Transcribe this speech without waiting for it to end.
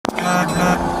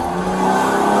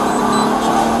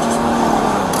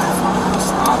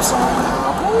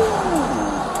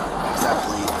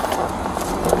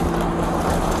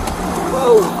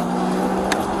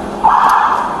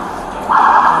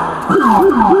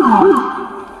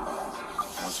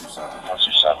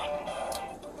127.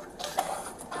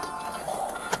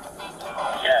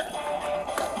 Yeah.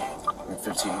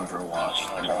 1500 watch.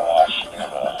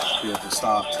 Vehicle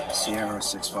stopped. Sierra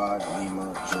 65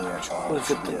 Lima Juliet Charlie.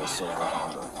 Should be a silver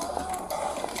Honda.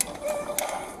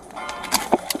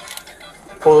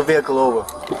 Pull the vehicle over.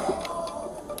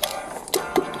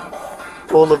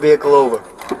 Pull the vehicle over.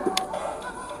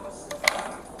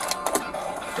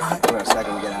 Wait a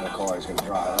second, we get out of the car. He's gonna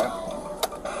drive, right?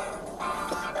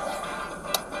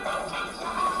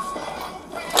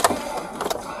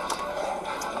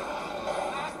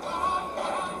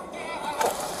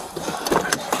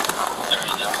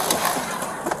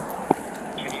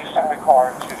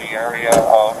 Car to the area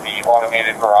of the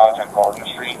automated garage on Hudson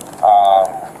Street,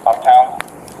 uptown.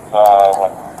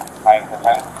 What, 9 to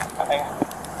 10, I think.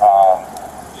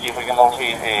 See if we can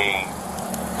locate a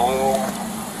blue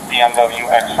BMW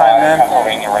X5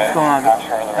 Pennsylvania red. What's going on? Not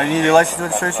sure of the I need your license,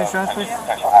 registration, insurance, please.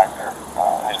 Potential actor,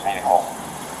 his vehicle.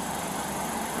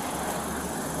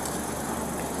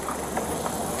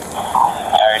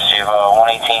 I receive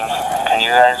 118. Can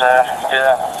you guys do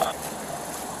that?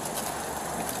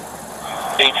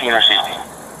 18 received.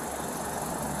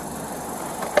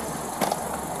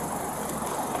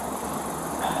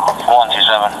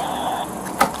 127.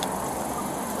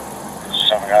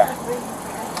 7 guy.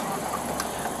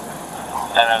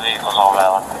 And the vehicle's all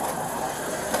valid.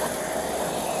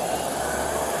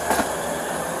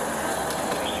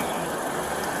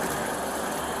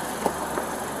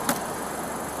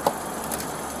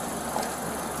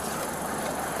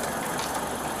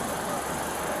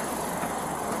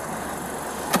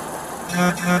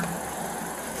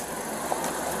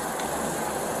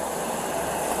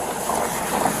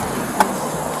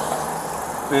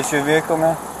 Where's your vehicle,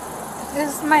 man?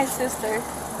 This is my sister.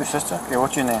 Your sister? Okay,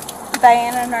 what's your name?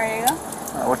 Diana Noriega.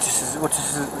 What's your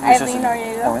sister? Eileen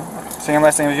Noriega. Eileen. Same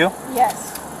last name as you?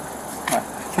 Yes. Right.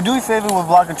 Can you do me a favor with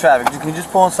blocking traffic? Can you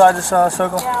just pull inside this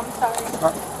circle? Yeah, I'm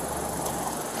sorry.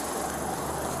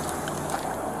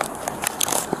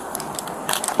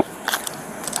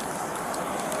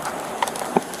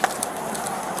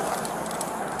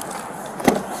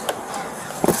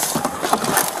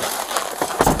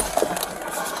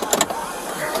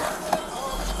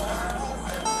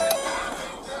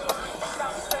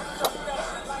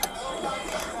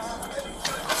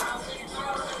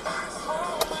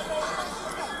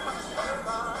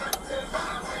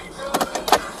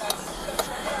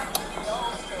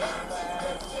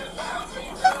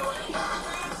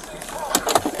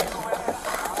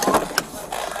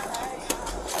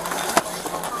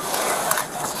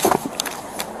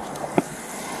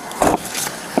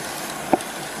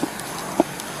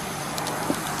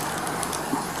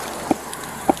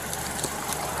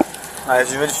 Alright,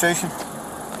 is your registration?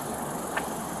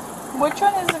 Which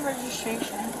one is the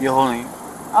registration? You're holding it.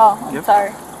 Oh, I'm Yep.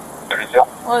 sorry. 32.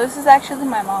 Well, this is actually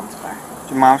my mom's car.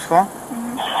 Your mom's car?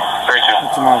 32.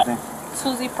 What's your mom's name?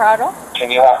 Susie Prado?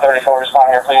 Can you have 34 respond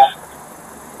here, please?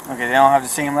 Okay, they don't have the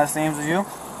same last names as you?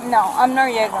 No, I'm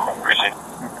Noriega. Appreciate it.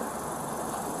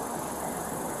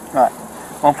 Alright.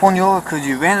 Well, I'm pulling you over because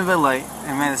you ran a red light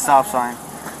and ran a stop sign.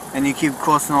 And you keep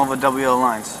crossing over WL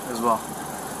lines as well.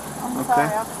 I'm Okay.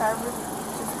 sorry, officer. I really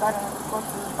just gotta go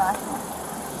to the bathroom.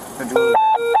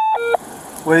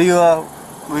 Where are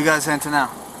you guys heading to now?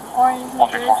 Orange, New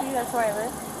Jersey, that's where I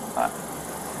live.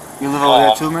 You live over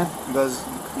there too, man? You guys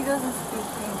He doesn't speak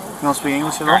English. don't speak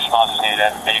English at all? Response is needed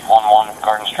at 811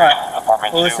 Garden Street,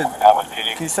 apartment Well, 2, listen, Atwood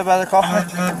PD. can you step out of the car for me?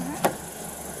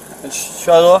 And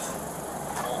shut it off?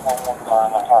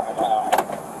 Apartment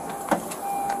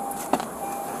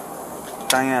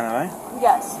Diana, right?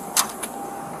 Yes.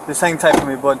 Just hang tight for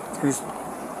me, bud. Can you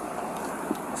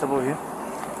step over here?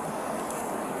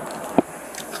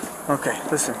 Okay,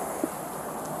 listen.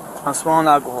 I'm smelling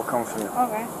alcohol coming from you.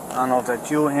 Okay. I don't know if that's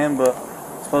you or him, but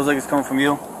it smells like it's coming from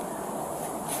you.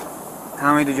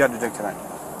 How many did you have to drink tonight?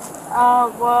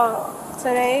 Well,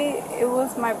 today it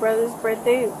was my brother's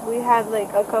birthday. We had like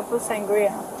a cup of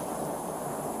sangria.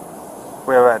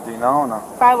 Where at? Do you know or no?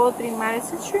 503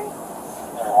 Madison Street?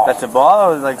 That's a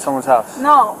bar or like someone's house?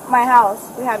 No, my house.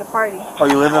 We had a party. Oh,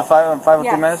 you live at 503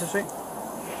 Yes. Madison Street?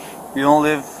 You don't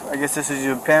live, I guess this is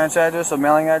your parents' address or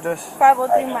mailing address?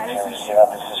 503 Madison Street.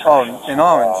 Oh, in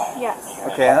Orange? Yes.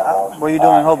 Okay, what are you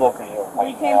doing in Hoboken?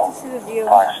 We came to see the view.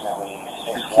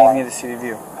 You came here to see the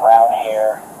view. brown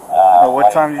hair.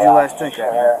 What time did you last drink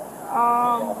at?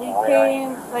 We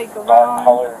came like around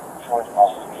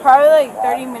probably like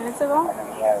 30 minutes ago.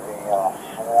 And he has a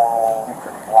floral,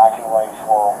 black and white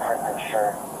floral printed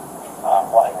shirt,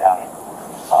 button down.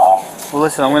 Well,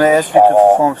 listen, I'm going to ask you to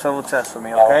perform several tests for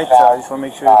me, okay? So I just want to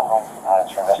make sure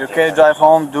you're okay to drive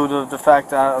home due to the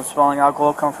fact that I'm smelling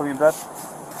alcohol coming from your breath.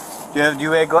 Do you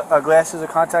wear glasses or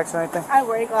contacts or anything? I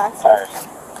wear glasses.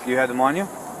 Do you have them on you?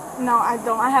 No, I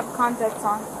don't. I have contacts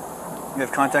on. You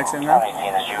have contacts in now?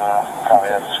 Copy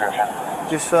that description.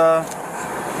 Just,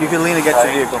 you can lean against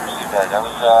your vehicle. That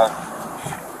was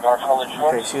dark colored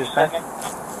shorts. Okay, see this pen?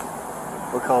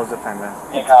 What color is the pen, man?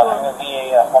 Okay,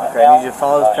 I need you to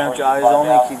follow this pen with your eyes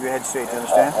only and keep your head straight, do you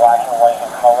understand? Black and white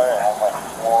in color. It has like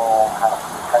floral kind of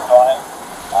print on it.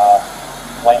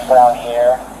 Light brown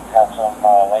hair. Got some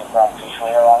light brown facial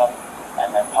hair on them.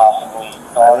 And then possibly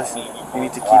dark. Listen, you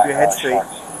need to keep your head straight.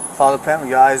 Follow the pen with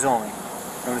your eyes only.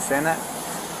 You understand that?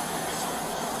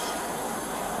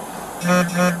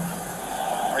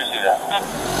 Where's he at?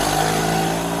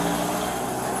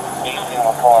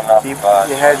 Keep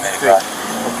your head straight.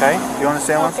 Okay? You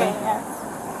understand what I'm saying? Okay,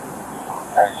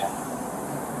 yeah.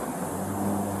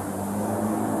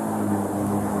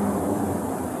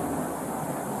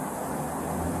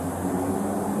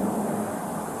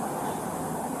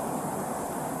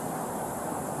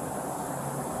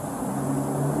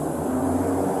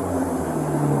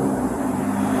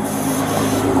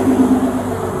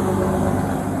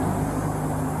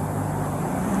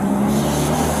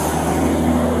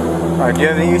 Alright, do you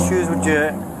have any issues with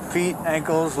your feet,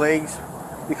 ankles, legs?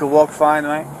 You can walk fine,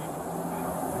 right?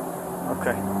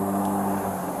 Okay.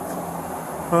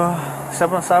 Step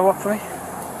on the sidewalk for me.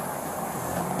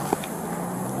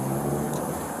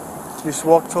 Just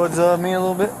walk towards me a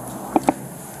little bit.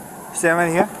 Stand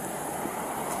right here.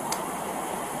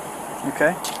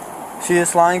 Okay. See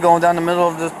this line going down the middle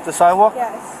of the sidewalk?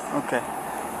 Yes. Okay.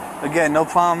 Again, no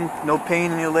problem, no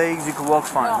pain in your legs, you can walk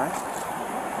fine, No. right?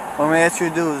 What I'm going to ask you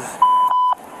to do is...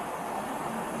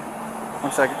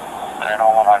 1 second. I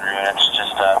know 100 units,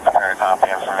 just prepare a copy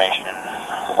information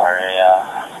for a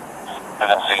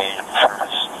investigation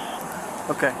purpose.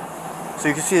 Okay. So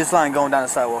you can see this line going down the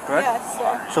sidewalk, right? Yes,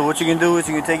 sir. So what you can do is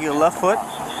you can take your left foot,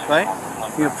 right?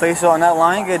 You can place it on that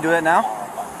line. You can do that now.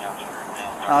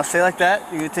 Stay like that.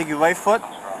 You can take your right foot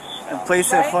and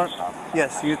place it in front.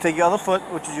 Yes, you can take your other foot,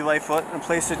 which is your right foot, and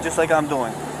place it just like I'm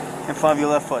doing, in front of your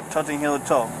left foot, touching heel to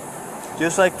toe.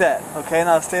 Just like that. Okay,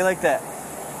 now stay like that.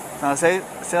 Now stay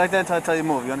like that until I tell you to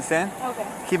move. You understand? Okay.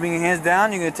 Keeping your hands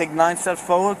down, you're going to take 9 steps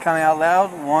forward, counting out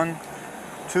loud. 1,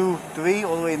 2, 3,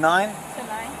 all the way to 9. To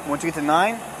 9. Once you get to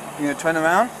 9, you're going to turn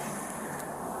around.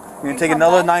 You're going to take come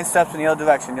another back? 9 steps in the other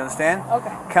direction. You understand?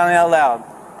 Okay. Counting out loud.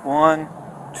 1,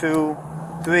 2,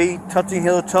 3, touching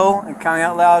heel to toe, and counting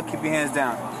out loud, keep your hands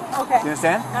down. Okay. You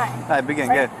understand? Alright. Alright, begin.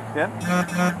 Right. Good. Yep.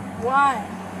 1,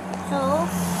 2,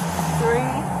 3,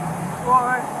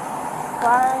 4,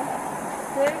 5,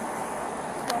 6,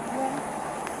 7,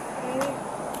 8,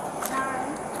 9.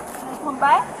 And come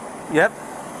back. Yep.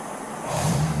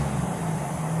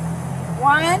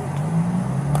 1,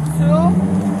 2,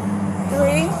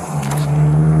 3,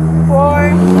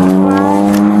 4, 5,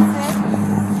 6,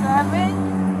 7,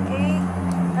 8,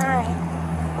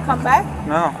 9. Come back?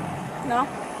 No. No?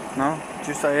 No.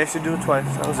 Just I asked you to do it twice.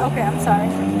 That was it. Okay, I'm sorry.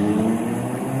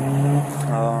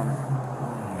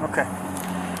 Okay.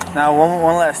 Now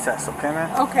one last test, okay, man?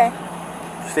 Okay.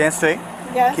 Stand straight.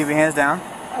 Yes. Keep your hands down.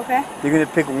 Okay. You're gonna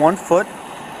pick one foot,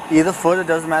 either foot. It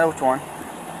doesn't matter which one.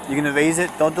 You're gonna raise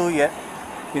it. Don't do it yet.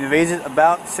 You're gonna raise it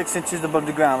about 6 inches above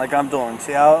the ground, like I'm doing.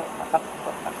 See how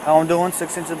I'm doing?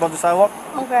 6 inches above the sidewalk.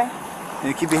 Okay. And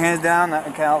you keep your hands down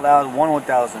and count out loud. 1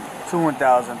 1,000, 2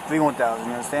 1,000, 3 1,000.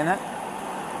 You understand that?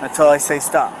 Until I say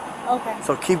stop. Okay.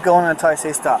 So keep going until I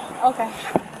say stop. Okay.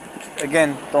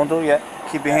 Again, don't do it yet.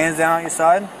 Keep your hands down at your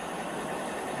side.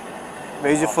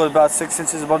 Raise your foot about 6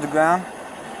 inches above the ground.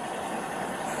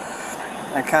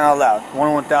 And count out loud.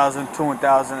 1 1,000, 2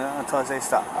 1,000 until I say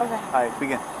stop. Okay. Alright,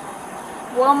 begin.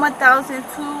 1 1,000,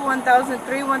 2 1,000,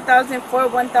 3 1,000, 4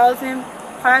 1,000,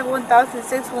 5 1,000,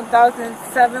 6 1,000,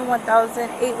 7 1,000,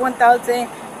 8 1,000,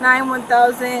 9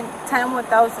 1,000, 10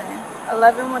 1,000,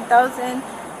 11 1,000,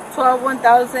 12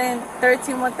 1,000,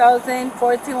 13 1,000,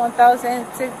 14 1,000,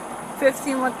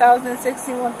 15 1,000,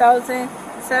 16 1,000,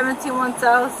 17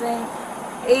 1,000,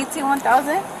 18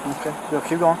 1,000. Okay, yo,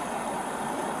 keep going.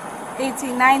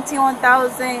 18, 19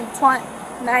 1,000, 20,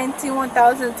 19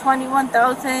 1,000, 20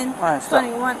 1,000, Alright, stop.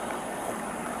 21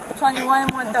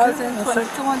 1,000, Okay,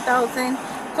 22 1,000,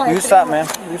 23. You stop, man.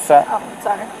 You stop. Oh,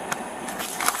 sorry.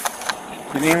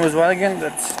 Your name was what again?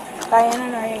 That's Diana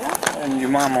Noriega. and your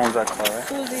mom owns that car, right?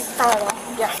 Susie Carlo.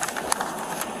 Yeah.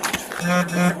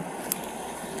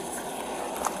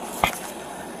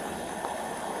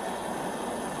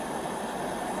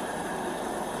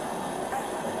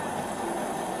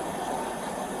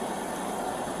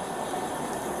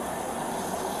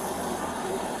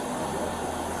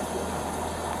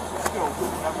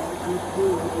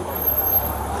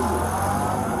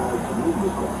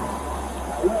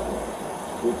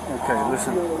 Okay,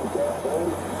 listen.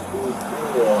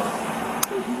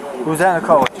 Who's that in the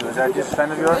car with you? Is that just a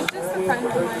friend of yours? It's just a friend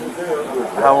of mine.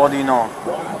 How well do you know him?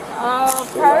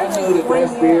 Probably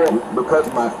 1 year. Because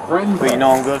my friend. But you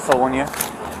know him good for 1 year?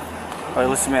 Alright,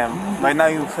 listen, ma'am. Right now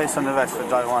you're placed under arrest for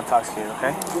driving while intoxicated,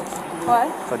 okay? What?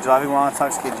 For driving while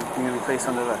intoxicated, you're going to be placed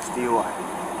under arrest, DUI.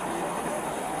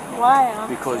 Why?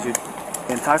 Because you're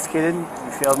intoxicated,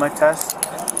 you failed my test,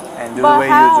 and due to the But way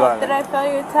you're how driving. did I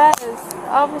fail your test?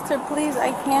 Officer, please,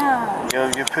 I can't.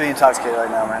 You're pretty intoxicated right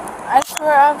now, man. I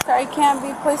swear, officer, I can't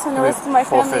be placed on the rest of my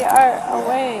family 450. are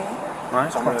away.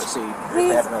 Right? So I'm gonna see if Please.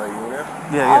 they have another unit.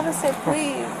 Yeah, Officer,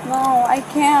 please. No, I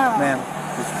can't. Ma'am.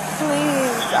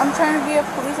 Please. I'm trying to be a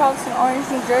police officer in Orange,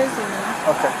 New Jersey.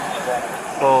 Okay.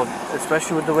 Well,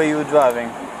 especially with the way you were driving,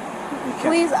 you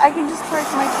can't. Please, I can just park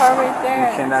my car right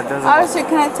there. You can, that doesn't Officer,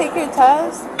 can I take your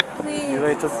test? Please. You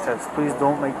already took the test. Please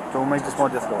don't make this more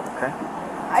difficult, okay?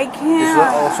 I can't.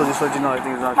 Also, just let you know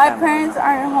everything's on My camera. parents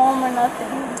aren't home or nothing.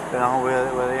 They don't know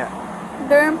where they at.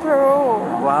 They're in Peru.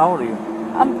 Well, how old are you?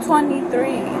 I'm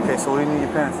 23. Okay, so what do you need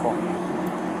your parents for?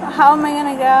 How am I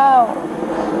gonna get out?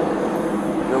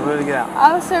 You'll be able to get out.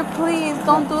 Officer, please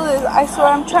don't do this. I swear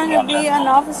I'm trying to be an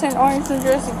officer in Orange, New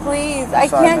Jersey. Please, I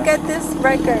Sorry, can't man. get this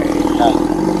record. You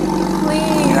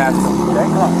Please, have to. Okay,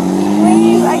 come on.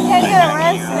 please, I can't get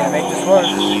arrested. Make this work.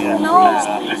 No, I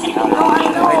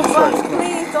know, but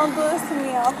please don't do this to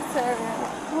me, officer.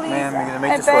 Please, Ma'am, you're gonna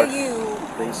make I this beg work. you.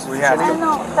 We have I to.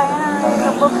 know,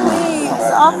 Diana, but please,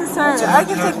 officer, I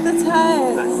can take the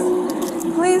test.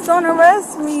 Please don't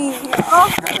arrest me.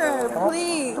 Officer,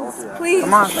 please. Please.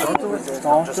 Come on, don't do it.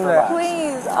 Don't do that.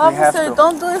 Please, have officer, to.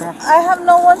 don't do this. I have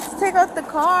no one to take out the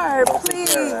car.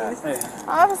 Please. Hey,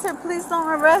 Officer, please don't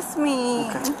arrest me.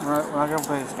 we're not gonna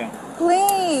play this game.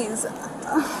 Please.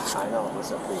 I know.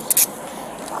 Listen, please.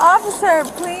 Officer,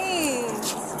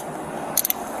 please.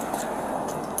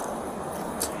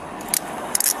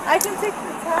 I can take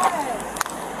the test.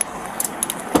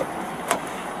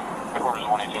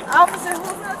 Officer,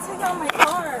 who's gonna take out my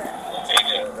car?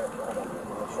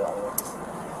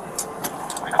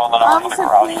 Officer,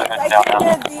 please, I can't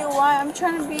get a DUI. I'm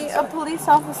trying to be a police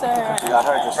officer. Yeah, I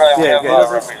heard you. Right, we Yeah, have okay. a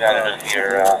representative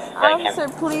here. Thank you. Officer,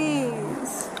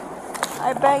 please. I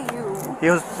beg you.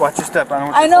 Here's, watch your step. I don't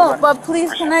want I you to know, fall back. but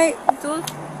please, can I do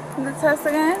the test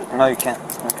again? No, you can't.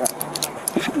 Okay.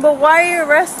 But why are you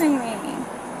arresting me?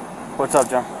 What's up,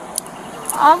 John?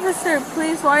 Officer,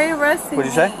 please, why are you arresting me?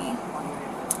 What'd you say?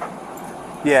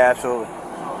 Yeah, absolutely.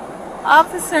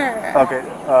 Officer. Okay.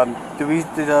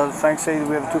 Did Frank say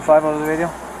we have a 2.5 on the radio?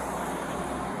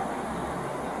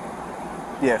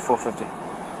 Yeah, 450.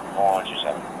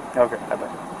 127. Okay, I bet.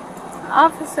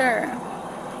 Officer,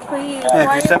 please, Yeah, why can are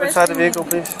you you step inside the arresting vehicle, me?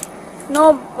 please?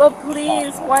 No, but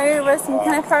please, why are you arresting me?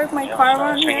 Can I park my car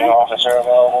around Speaking here? officer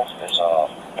available. There's a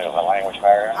bit of a language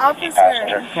barrier. Officer,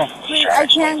 Passenger. please, I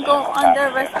can't go under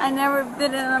arrest. I never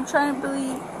did it, and I'm trying to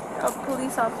be a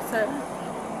police officer.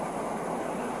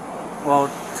 Well,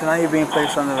 tonight you're being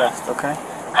placed on arrest, okay?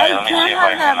 I can't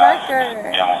have that record.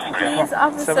 Please,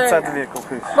 Step inside the officer. vehicle,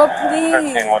 please. But 13,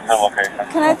 please, what's the location?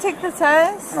 can I take the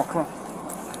test? No, come on.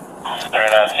 They're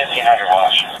at 1500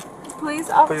 Wash. Please,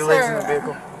 Put your legs in the officer.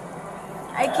 vehicle.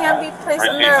 I can't be placed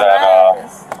Receive under that,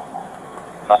 arrest.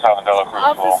 That's how the Dela Cruz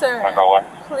Officer. will go away.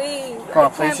 Please, Come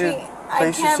on, I place can't your- be. I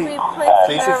place your can't feet- be placed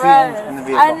place under your feet in arrest. the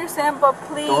vehicle. I understand, but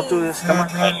please. Don't do this, come on.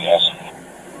 Yes.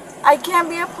 I can't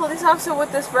be a police officer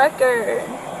with this record.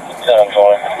 7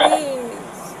 going. Please.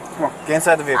 Come on, get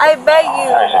inside the vehicle. I beg you.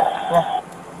 Come on.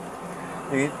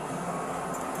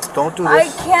 Don't do I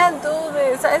this. can't do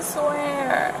this. I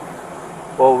swear.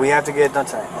 Well, we have to get it done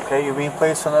tonight, okay? You're being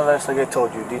placed on arrest like I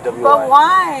told you, DWI. But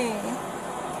why?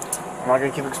 I'm not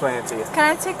gonna keep explaining it to you.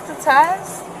 Can I take the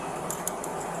test?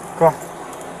 Come on,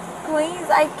 Please,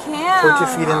 I can't. put your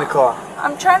feet in the car.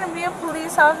 I'm trying to be a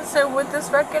police officer with this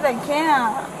record. I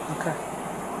can't. Okay.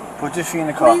 Put your feet in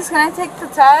the car. Please, can I take the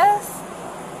test?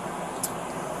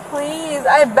 Please,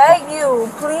 I beg you.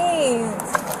 Please.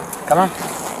 Come on.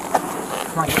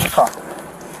 Come on, get in the car.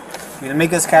 You gonna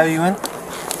make us carry you in?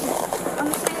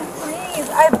 I'm saying, please,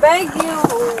 I beg you.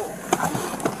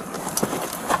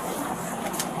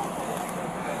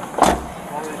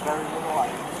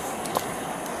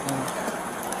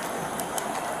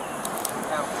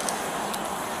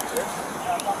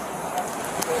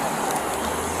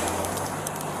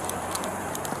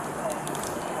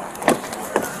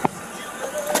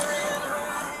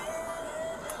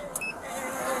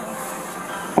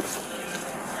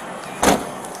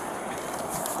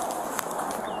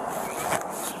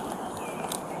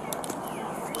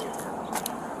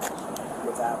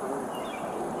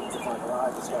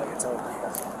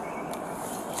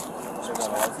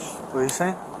 What are you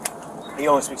saying? He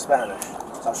only speaks Spanish.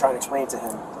 So I was trying to explain to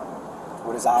him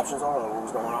what his options are or what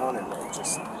was going on, and it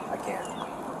just, I can't.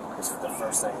 This is the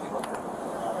first thing he looked at.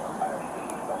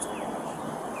 Don't speak English.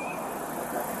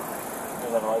 Okay.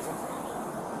 Does that have a license?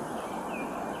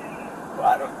 Well,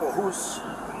 I don't know. Who's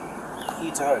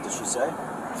he to her? Did she say?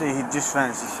 See, he just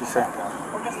finished, she said.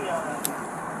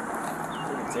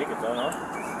 Didn't take it though, no?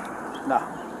 Nah.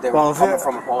 They were coming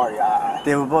from a party.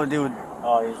 They would.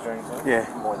 Oh, he's drinking. Yeah.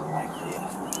 More than likely,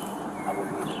 yeah. I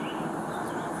wouldn't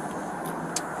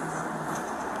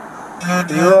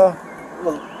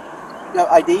either. You You have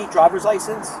ID? Driver's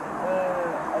license?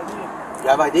 ID. You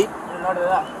have ID? None of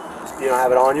that. You don't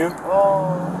have it on you?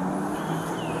 Oh.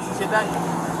 She said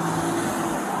that?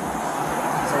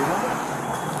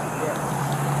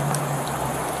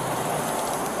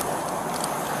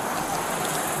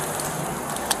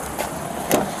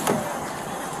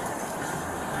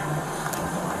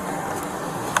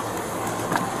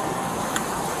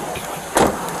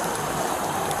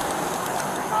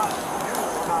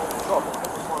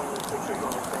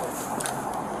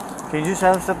 Can you just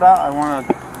have him step out? I want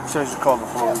to search the car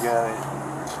before we get out of here.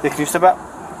 Yeah, can you step out?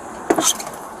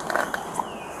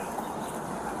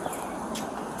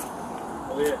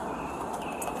 Oh, yeah.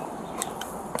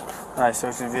 Alright,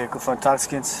 searching the vehicle for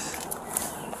intoxicants.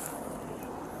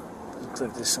 Looks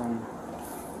like there's some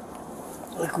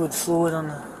liquid fluid on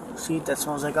the seat that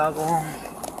smells like alcohol.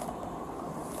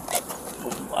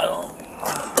 I don't know.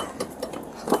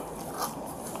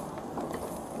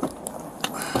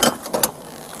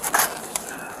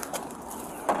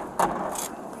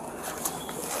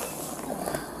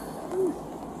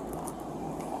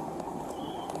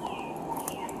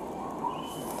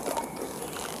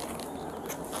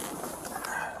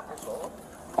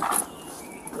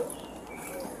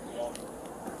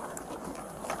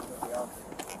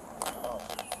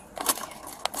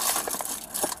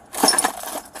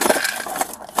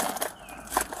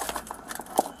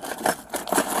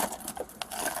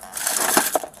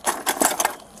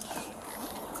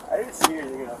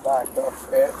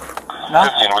 Nah?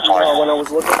 15, which one? When I was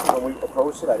looking, when we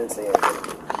approached it, I didn't say anything.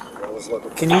 When I was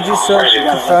looking. Can you just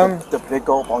confirm? The big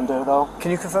gulp under though.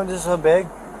 Can you confirm this is her bag?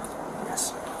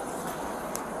 Yes.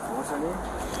 What's her name?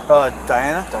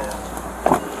 Diana. Diana.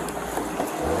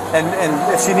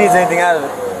 And if she needs anything out of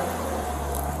it.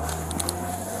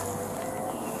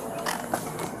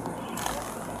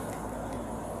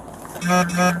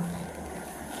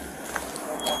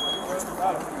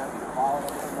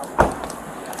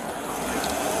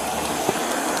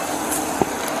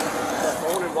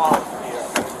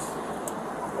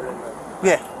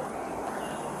 Yeah.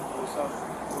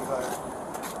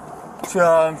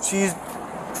 She's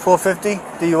 450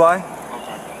 DUI.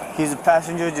 He's a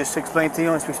passenger. Just explain to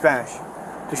you and speak Spanish.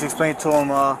 Just explain to him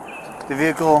the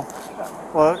vehicle.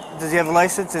 Well, does he have a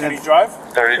license? And Can he drive?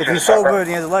 if he's sober and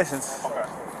he has a license, Okay.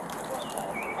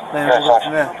 then we'll go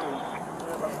from there.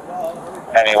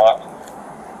 Any what?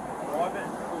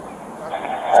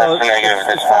 That's the negative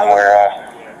this time.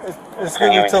 We're It's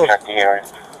continuing really to check the area.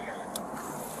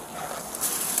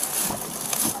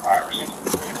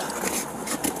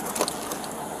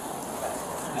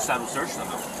 Just have him search them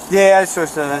though. Yeah, I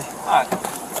searched that already. Alright.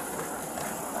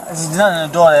 There's nothing in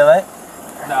the door there, right?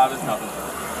 No, there's nothing.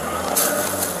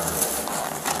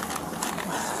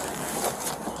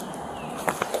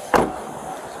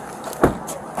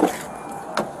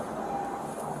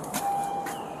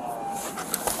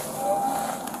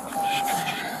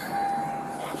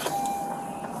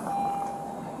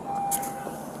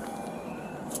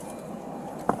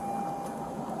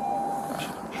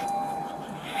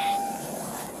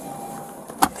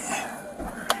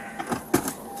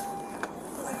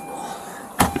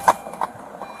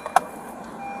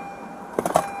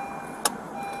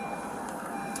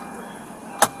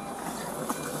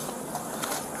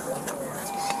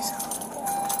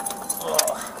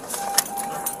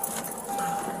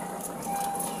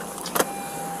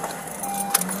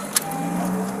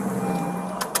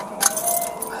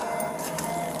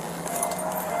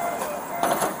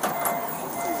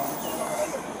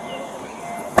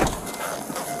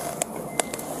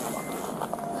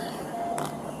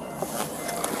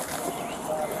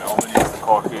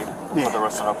 For the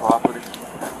rest of the property.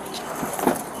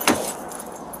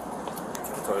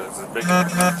 So it's a big one.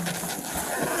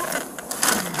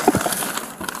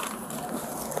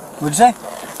 What'd you say?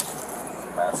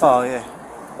 Oh, yeah.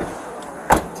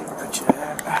 Take a picture of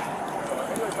that.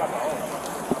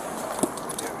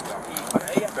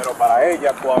 Pero para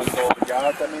ella, cuando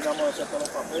ya terminamos de hacer todos los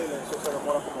papeles, eso se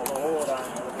demora como 2 horas,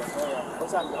 o lo que sea. O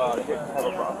sea, have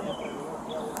a problem.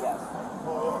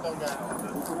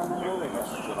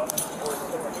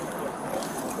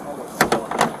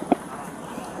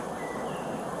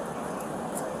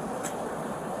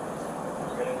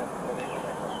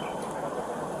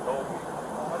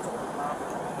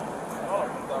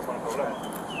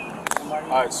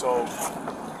 Alright, so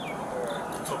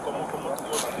como con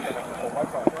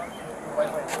Wi-Fi.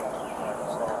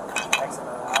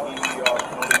 He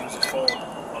uses his phone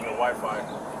on the Wi-Fi.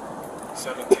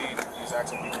 17, he's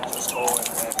asking people to just go and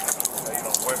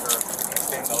with her and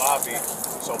stay in the lobby.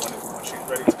 So when she's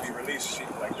ready to be released,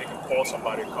 they can call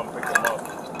somebody and come pick them up.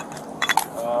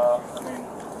 I mean,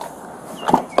 he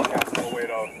has no way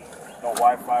to, no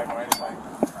Wi-Fi, no anything.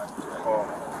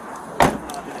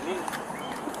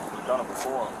 He's done it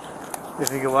before. If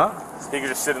he go out? He could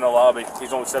just sit in the lobby.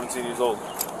 He's only 17 years old.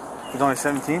 He's only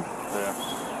 17? Yeah.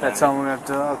 That's something we have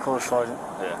to call the sergeant.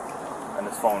 Yeah. And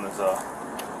his phone is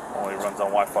only runs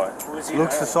on Wi-Fi.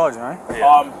 Luke's the sergeant, right?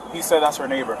 Yeah. He said that's her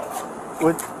neighbor.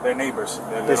 What? They're neighbors.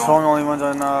 His phone only runs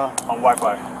on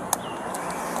Wi-Fi.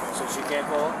 So she can't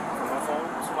call from her phone?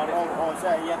 Somebody?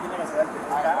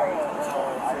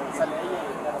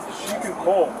 She can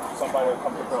call somebody to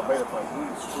come pick her up later, but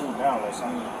he's screwed now. Like, he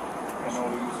can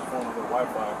only use his phone with the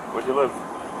Wi-Fi. Where'd you live?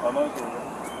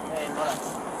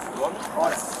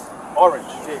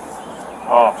 Orange.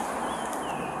 Oh.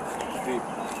 Deep.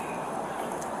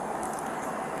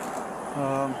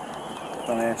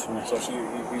 Don't answer me. So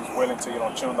he's willing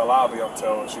to, chill in the lobby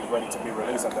until she's ready to be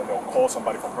released, and then they'll call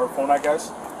somebody from her phone, I guess,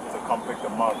 to come pick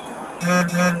them up. He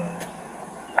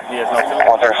has no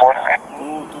 134.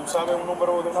 ¿Tú sabes un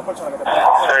número de una persona que te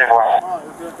 34.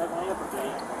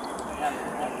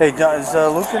 Hey, is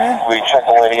Luke in here? We checked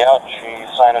the lady out. She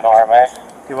signed an RMA.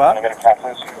 You what? Can I get a cap,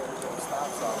 please?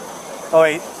 Oh,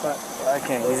 wait. I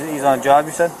can't. He's on a job,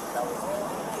 you said?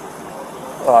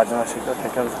 Oh, I don't know.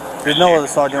 Okay, there's no other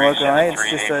sergeant working, right? It's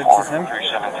just him?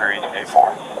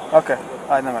 37384. Okay. All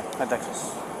right, never mind. All right, thanks.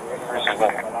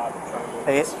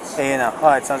 Hey, now. All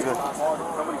right, sounds good.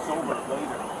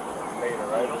 later,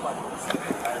 right?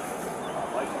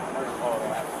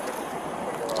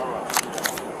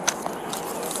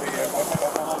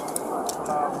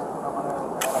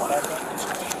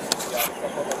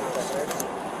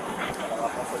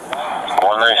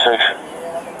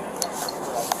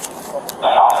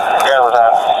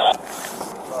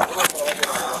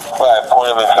 Point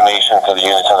of information for the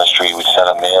units on the street. We set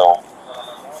a male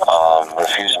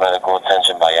refused medical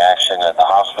attention by action at the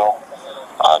hospital.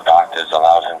 Doctors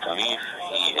allowed him to leave.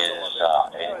 He is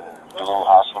in blue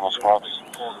hospital scrubs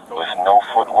with no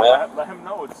footwear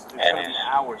and is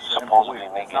supposedly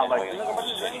making his way to the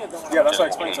city. Yeah, that's what I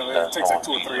explained to him. It takes like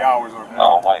 2 or 3 hours or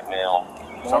more. White male,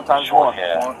 sometimes short more.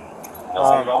 hair.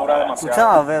 Lieutenant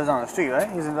Oliveira's on the street, right?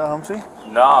 He's in the home street?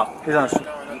 Nah. He's on the street.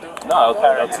 No,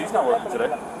 LT's not working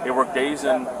today. He worked days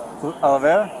in...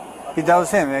 Oliveira? That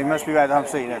was him. He must be right at the home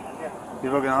street then.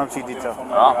 He's working on the home street detail.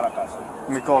 Let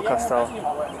me call Costello.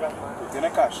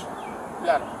 ¿Tiene cash?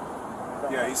 Yeah,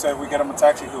 he said if we get him a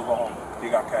taxi, he'll go home. He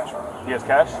got cash on him. He has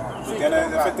cash?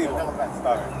 ¿Tiene efectivo?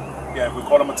 Yeah, if we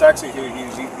call him a taxi, he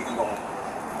can go home.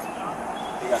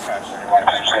 He got cash.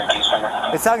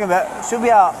 It's not going to be... Should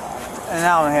be out in an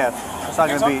hour and a half. It's not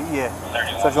going to be... Yeah.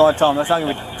 So if you want to tell him, that's not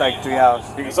going to be like 3 hours.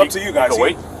 It's up to you guys.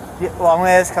 Wait. Yeah, well, I'm going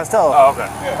to ask Costello. Oh, okay.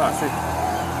 Yeah.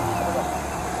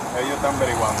 I don't know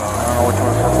which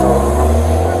one's Costello.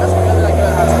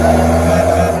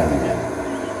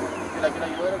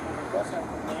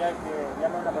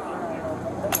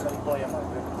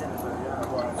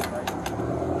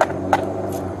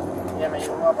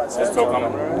 Is tow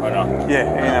coming or no?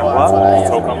 Yeah, A&L. What?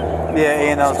 Tow coming?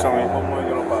 Yeah, A&L's coming.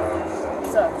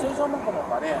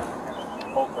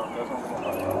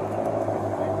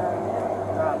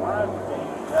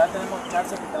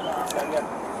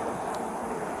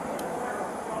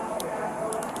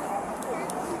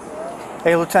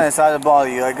 Hey, Lieutenant, sorry to bother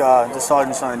you. The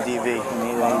sergeant's on a DV. He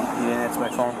didn't answer my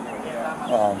phone.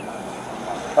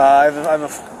 I have a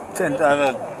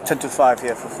 10 to 5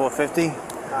 here for 450.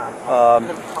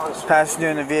 Passenger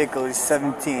in the vehicle, he's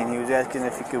 17. He was asking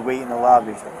if he could wait in the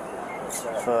lobby for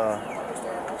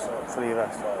the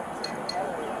arrest.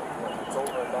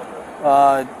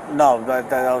 No,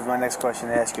 that was my next question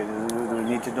to ask you. Do we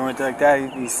need to do anything like that?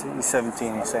 He's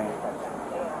 17, he's saying.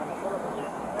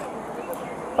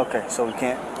 Okay, so we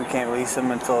can't release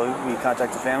him until we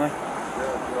contact the family?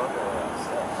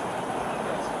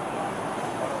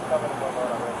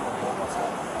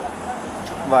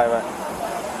 Right.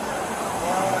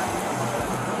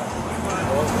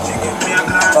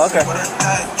 Okay.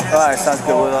 Alright, sounds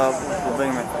good. We'll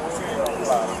bring him in.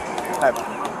 Alright,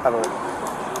 have a look.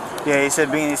 Yeah, he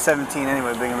said being he's 17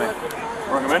 anyway, bring him in.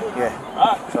 Bring him in? Yeah.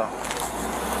 Ah. So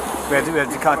we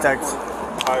have to contact.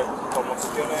 Ay, como tú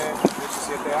tienes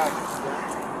 17 años,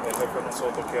 el jefe de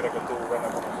nosotros quiere que tú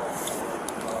vengas con nosotros.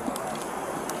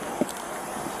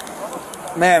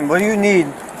 Ma'am, what do you need?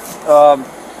 I'm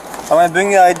gonna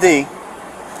bring your ID.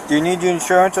 Do you need your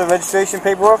insurance or registration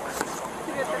paperwork? To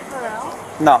get the car out?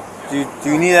 No. Do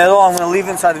you need it at all? I'm gonna leave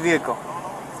it inside the vehicle.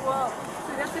 Well,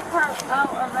 to get the car out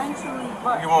eventually,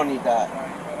 but You won't need that.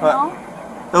 no,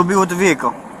 It'll be with the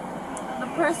vehicle. the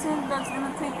person that's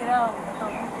gonna take it out.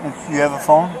 If you have a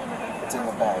phone, It's in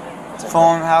the bag. It's in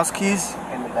phone, house keys,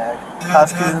 in the bag.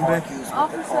 house keys in the Car bag. keys with the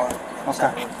Officer. car.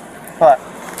 Okay. What?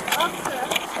 Officer,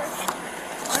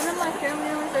 one of my family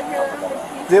members are here on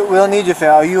vacation. We don't need your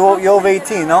phone. You're over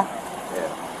 18, no? How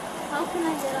can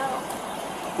I get out?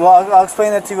 Well, I'll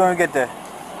explain that to you when we get there.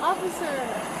 Officer,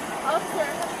 officer.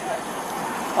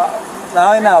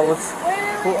 Now, Wait.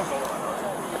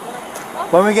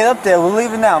 when we get up there, we'll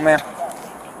leave it now, man.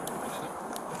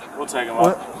 We'll take him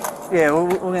We're, up. yeah,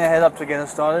 we're gonna head up to get him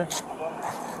started,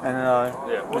 and Yeah,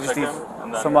 we we'll just take need him.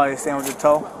 And then somebody to stand with the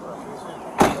tow.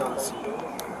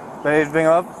 Ready to bring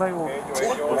him up? Like,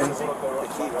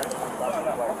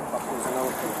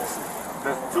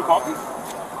 there's 2 copies.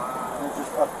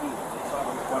 Just up here.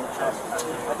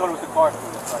 I thought it was the car key.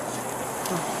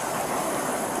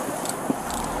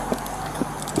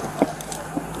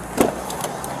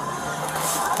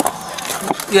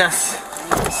 yes.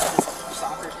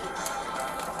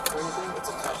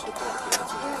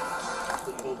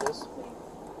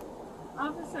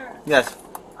 Officer, Yes.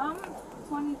 I'm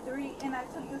 23 and I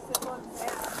took this to go to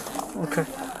bed. Okay.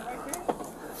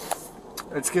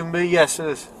 It's gonna be yes, it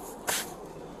is.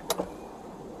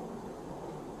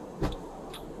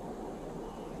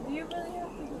 Do you really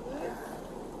have to do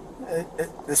this?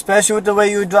 Especially with the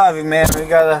way you were driving, man.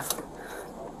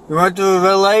 We went through a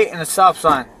red light and a stop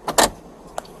sign.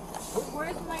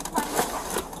 Where's my car?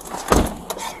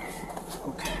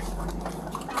 Okay.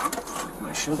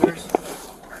 My sugars.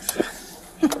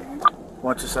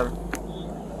 127.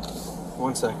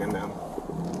 1 second now.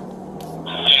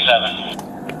 27.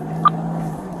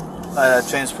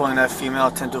 Transporting that female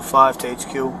 1025 to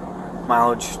HQ.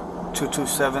 Mileage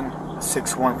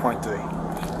 22761.3.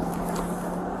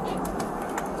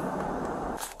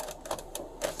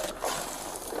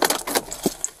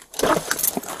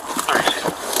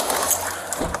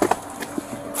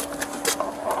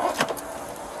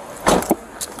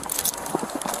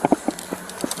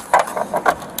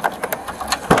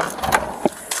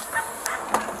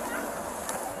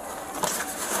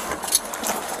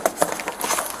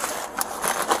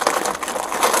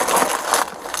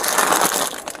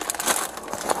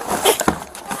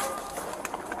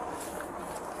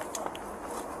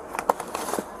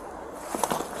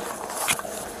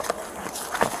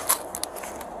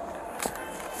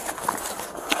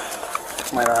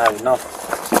 Might not have enough.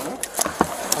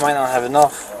 I might not have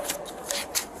enough.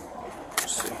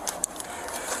 Let's see.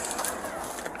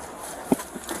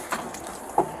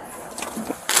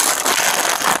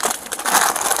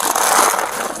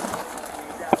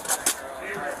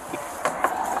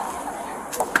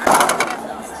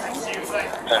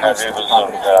 And it was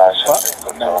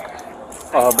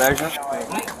Oh, her bag's in?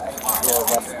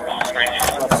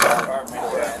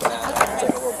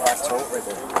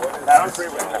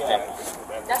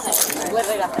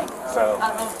 Literally nothing. So, I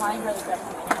don't know if mine really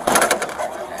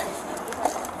good.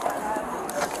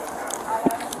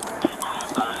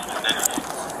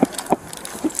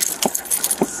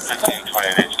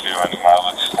 1528 HQ and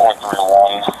mileage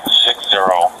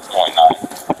 43160.9.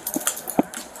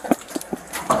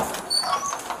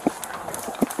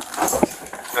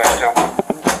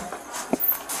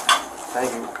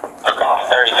 Thank you. Okay,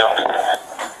 there you go.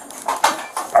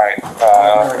 Alright,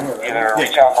 either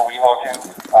reach out for Weehawken,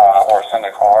 or send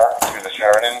a car to the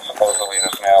Sheridan. Supposedly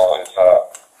this male is,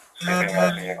 sleeping in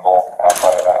a vehicle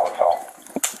outside of that hotel.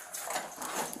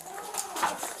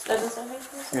 Does it say here?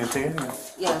 You gonna take it?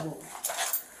 Yeah.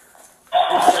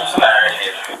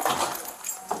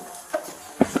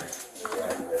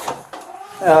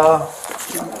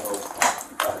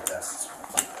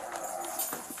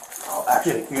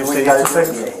 Actually, you we say gotta yes,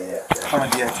 do- please? yeah. I'm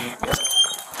gonna deactivate.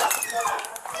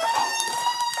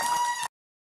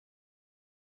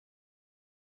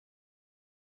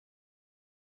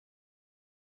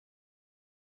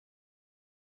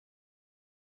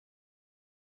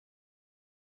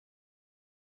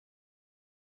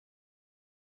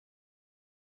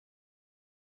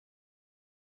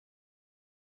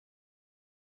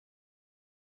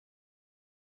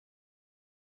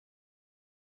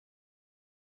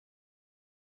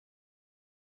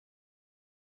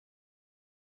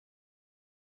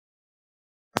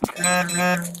 Stand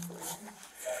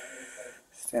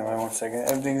by 1 second.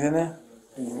 Everything's in there?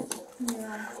 Yeah.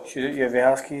 You have your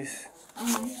house keys?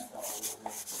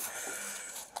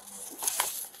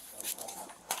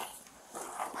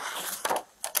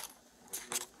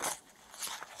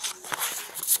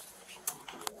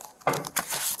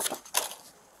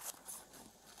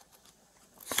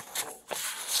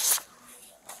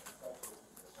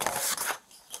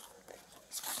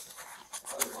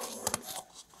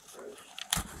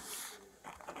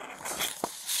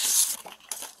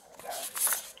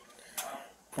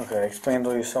 Okay, I explained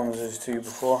all your summonses to you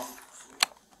before.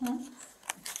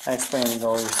 I explained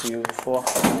all this to you before.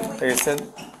 Like I said,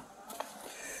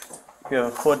 you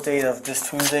have a court date of this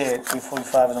Tuesday at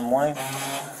 3:45 in the morning.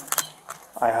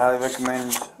 I highly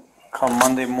recommend come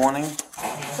Monday morning.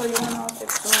 So you don't know if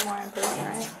it's still more in person,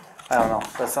 right? I don't know.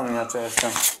 That's something you have to ask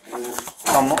them.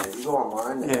 If you go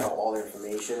online, Yeah. all the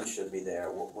information should be there,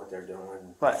 what they're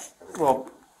doing. Right. Well,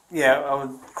 yeah, I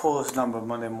would call this number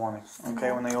Monday morning,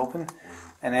 okay, when they open,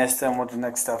 and ask them what the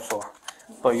next steps are.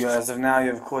 But you, as of now, you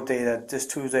have a court date at this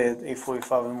Tuesday at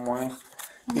 8:45 in the morning.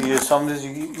 You summoned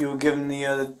you were given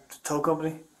the tow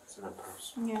company? It's in my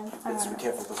purse. Yeah. Let's be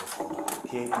careful with the phone.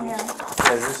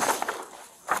 Has this?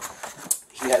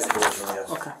 He has it originally, yes.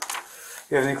 Okay.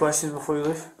 You have any questions before you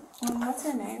leave? What's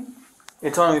your name?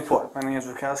 It's on the report. My name is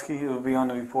Wachowski. It will be on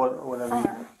the report or whatever.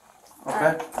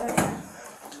 Okay?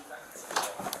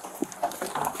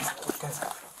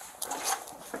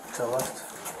 To the left.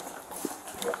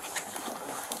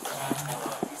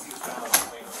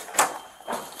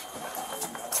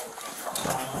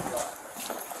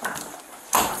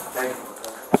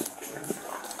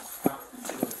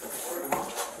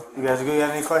 You guys are good? You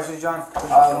have any questions, John?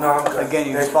 No, I'm good. Again,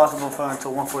 you're responsible for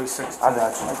until 1:46. I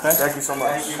got you. Okay? Thank you so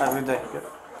much. Have a good day. Yep.